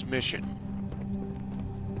today's mission.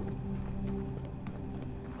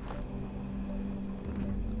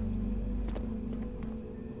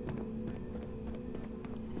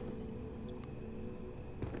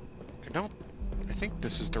 I think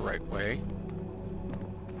this is the right way.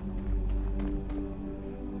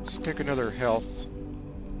 Let's take another health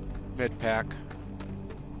med pack.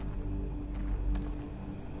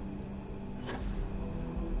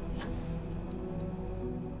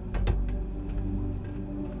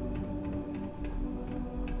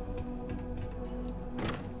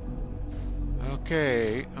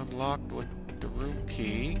 Okay, unlocked with the room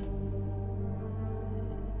key.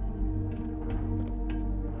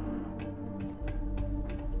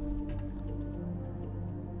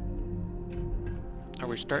 Are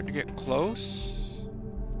we starting to get close?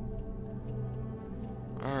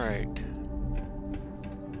 All right.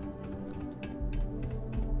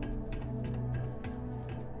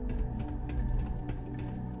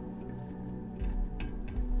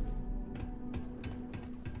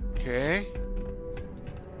 Okay.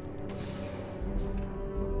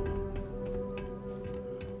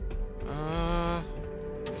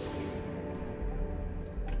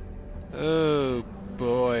 Oh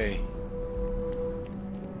boy.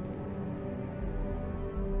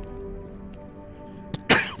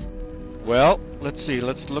 Well, let's see.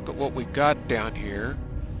 Let's look at what we got down here.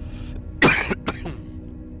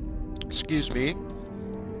 Excuse me.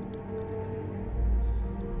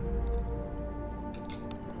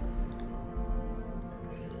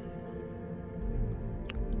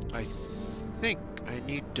 I think I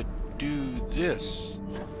need to do this.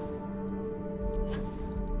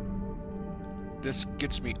 This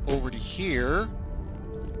gets me over to here.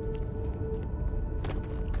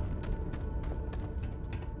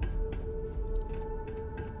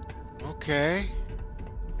 Okay.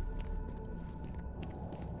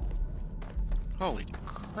 Holy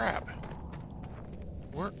crap.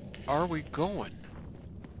 Where are we going?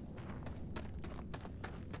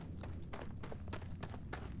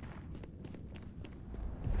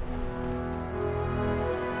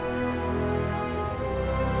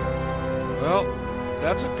 Well,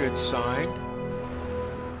 that's a good sign.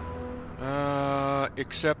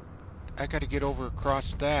 Except I gotta get over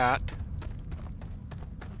across that.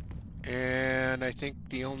 And I think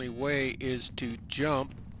the only way is to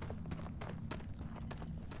jump.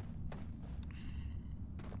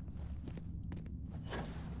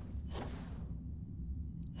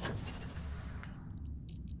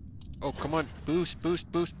 Oh, come on. Boost,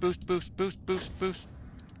 boost, boost, boost, boost, boost, boost, boost.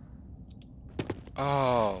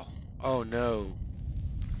 Oh. Oh, no.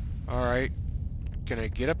 Alright. Can I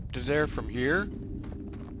get up to there from here?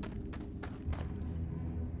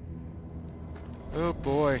 Oh,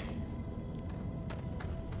 boy.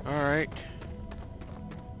 Alright.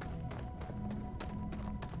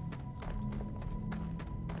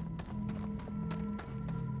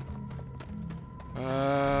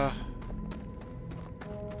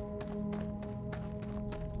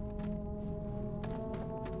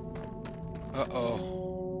 Uh-oh.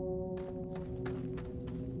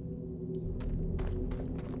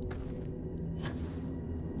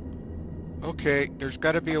 Okay, there's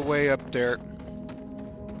got to be a way up there.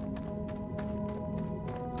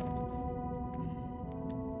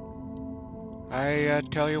 I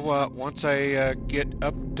tell you what, once I get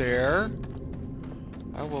up there,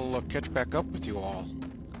 I will catch back up with you all.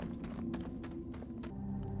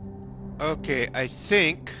 Okay, I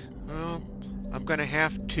think, well, I'm gonna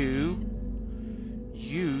have to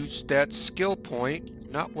use that skill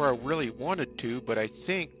point. Not where I really wanted to, but I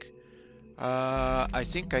think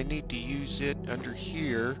I need to use it under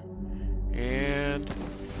here. And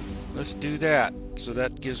let's do that. So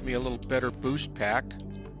that gives me a little better boost pack.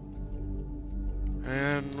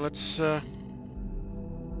 And let's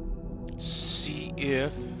see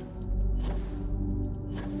if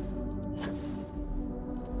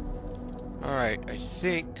alright, I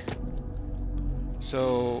think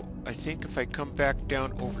so. I think if I come back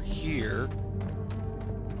down over here,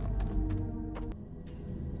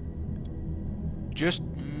 just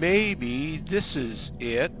maybe this is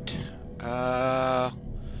it. I've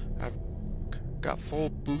got full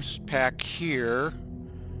boost pack here,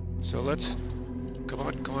 so let's come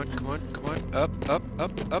on, come on, come on, come on, up, up,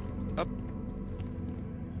 up, up, up.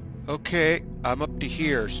 Okay, I'm up to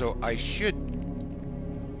here, so I should.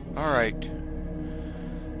 Alright.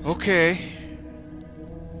 Okay.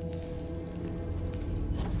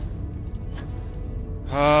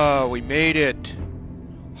 Ah, we made it.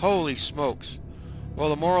 Holy smokes. Well,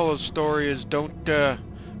 the moral of the story is don't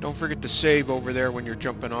forget to save over there when you're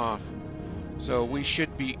jumping off. So we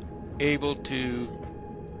should be able to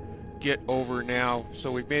get over now.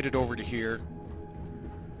 So we've made it over to here.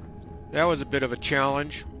 That was a bit of a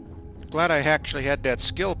challenge. Glad I actually had that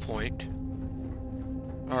skill point.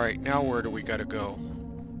 Alright, now where do we gotta go?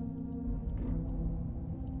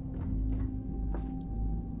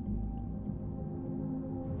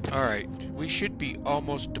 Alright, we should be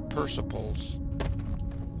almost to Perceval's.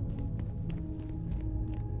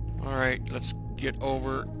 Alright, let's get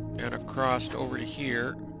over and across over to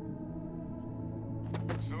here.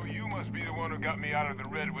 So you must be the one who got me out of the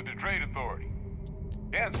red with the Trade Authority.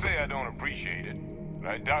 Can't say I don't appreciate it, but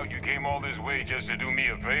I doubt you came all this way just to do me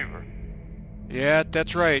a favor. Yeah,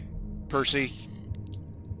 that's right, Percy.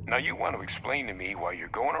 Now you want to explain to me why you're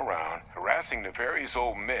going around harassing nefarious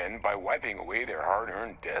old men by wiping away their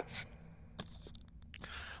hard-earned debts?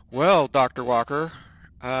 Well, Dr. Walker,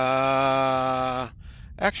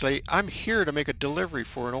 actually, I'm here to make a delivery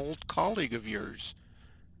for an old colleague of yours.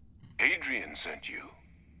 Adrian sent you.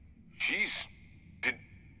 She's... Did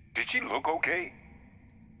she look okay?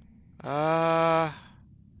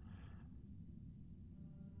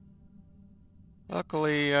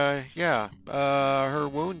 Luckily, yeah, her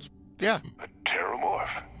wounds, yeah. A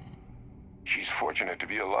terramorph. She's fortunate to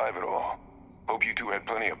be alive at all. Hope you two had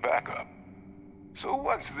plenty of backup. So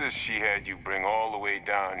what's this she had you bring all the way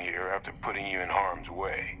down here after putting you in harm's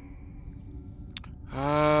way?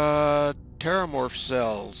 Terramorph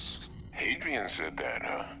cells. Adrian said that,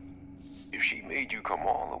 huh? If she made you come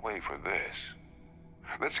all the way for this...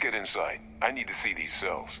 Let's get inside. I need to see these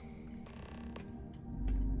cells.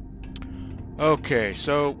 Okay,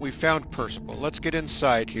 so we found Perceval. Let's get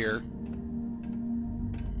inside here.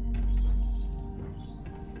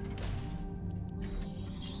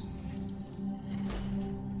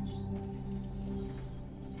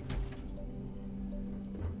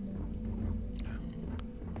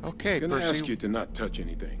 Okay, Can I Percy. ask you to not touch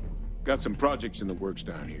anything? Got some projects in the works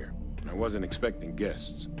down here. I wasn't expecting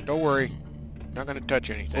guests. Don't worry. Not gonna touch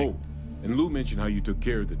anything. Oh, and Lou mentioned how you took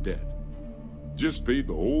care of the debt. Just paid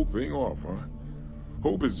the whole thing off, huh?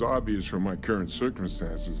 Hope it's obvious from my current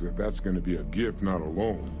circumstances that that's gonna be a gift, not a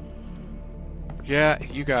loan. Yeah,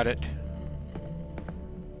 you got it.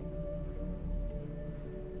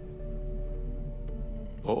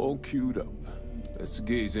 All queued up. Let's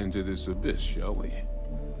gaze into this abyss, shall we?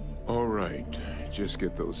 All right, just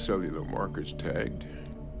get those cellular markers tagged.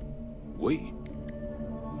 Wait,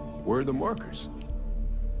 where are the markers?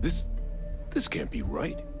 This can't be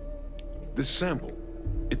right. This sample,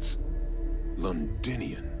 it's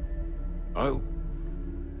Londinian. I'll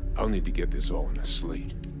need to get this all in a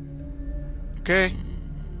slate. Okay.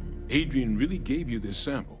 Adrian really gave you this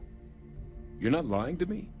sample. You're not lying to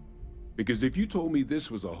me? Because if you told me this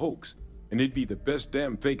was a hoax, and it'd be the best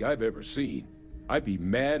damn fake I've ever seen, I'd be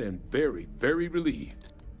mad and very, very relieved.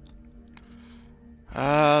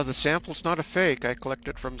 The sample's not a fake. I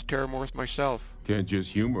collected from the Terramorph myself. Can't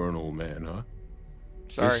just humor an old man, huh?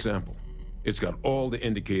 Sorry. This sample, it's got all the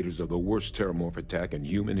indicators of the worst Terramorph attack in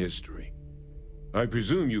human history. I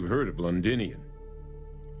presume you've heard of Londinian.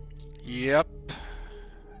 Yep.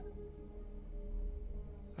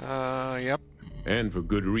 Yep. And for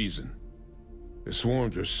good reason. The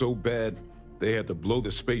swarms are so bad, they had to blow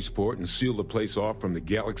the spaceport and seal the place off from the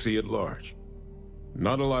galaxy at large.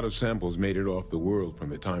 Not a lot of samples made it off the world from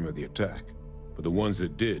the time of the attack, but the ones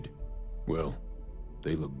that did, well,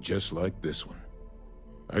 they look just like this one.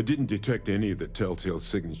 I didn't detect any of the telltale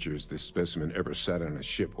signatures this specimen ever sat on a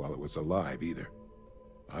ship while it was alive, either.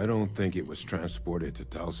 I don't think it was transported to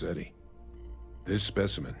Tau Ceti. This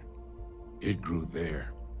specimen, it grew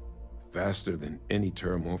there, faster than any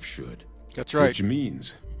Terramorph should. That's right. Which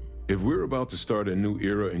means, if we're about to start a new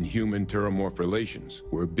era in human-Terramorph relations,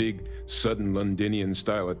 where big, sudden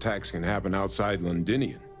Londinian-style attacks can happen outside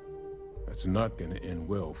Londinian, that's not gonna end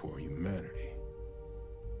well for humanity.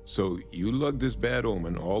 So, you lugged this bad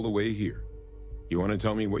omen all the way here. You want to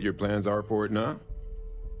tell me what your plans are for it now?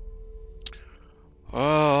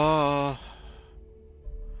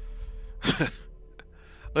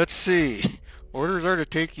 Let's see. Orders are to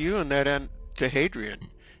take you and that end to Hadrian.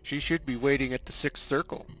 She should be waiting at the 6th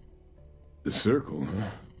circle. The circle,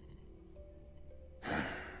 huh?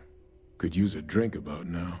 Could use a drink about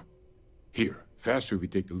now. Here, faster we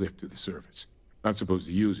take the lift to the surface. Not supposed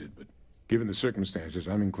to use it, but given the circumstances,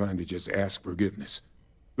 I'm inclined to just ask forgiveness.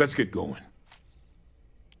 Let's get going.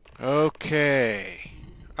 Okay.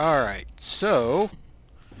 Alright, so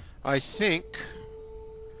I think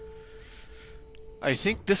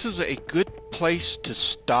this is a good place to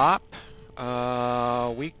stop.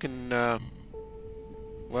 We can,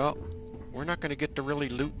 well, we're not going to get to really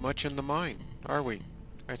loot much in the mine, are we?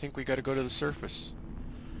 I think we got to go to the surface.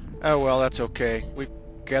 Oh, well, that's okay. We've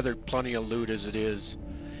gathered plenty of loot as it is.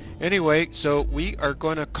 Anyway, so we are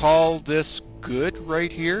going to call this good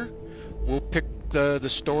right here. We'll pick the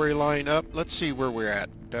storyline up. Let's see where we're at.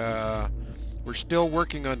 We're still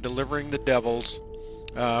working on delivering the devils.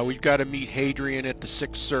 We've got to meet Hadrian at the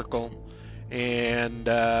 6th circle, and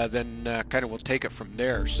then kind of we'll take it from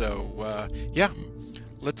there. So yeah,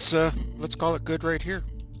 let's call it good right here.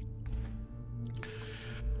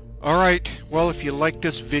 Alright, well, if you like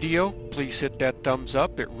this video, please hit that thumbs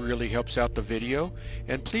up. It really helps out the video.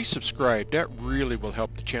 And please subscribe. That really will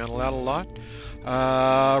help the channel out a lot.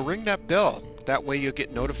 Ring that bell. That way you'll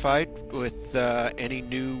get notified with any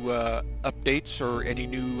new updates or any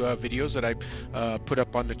new videos that I put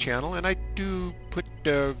up on the channel. And I do put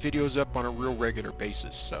videos up on a real regular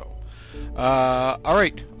basis. So,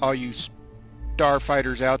 alright, all you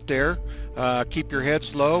starfighters out there, keep your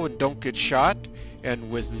heads low and don't get shot.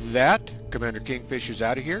 And with that, Commander Kingfish is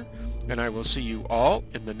out of here, and I will see you all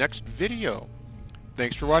in the next video.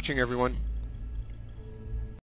 Thanks for watching, everyone.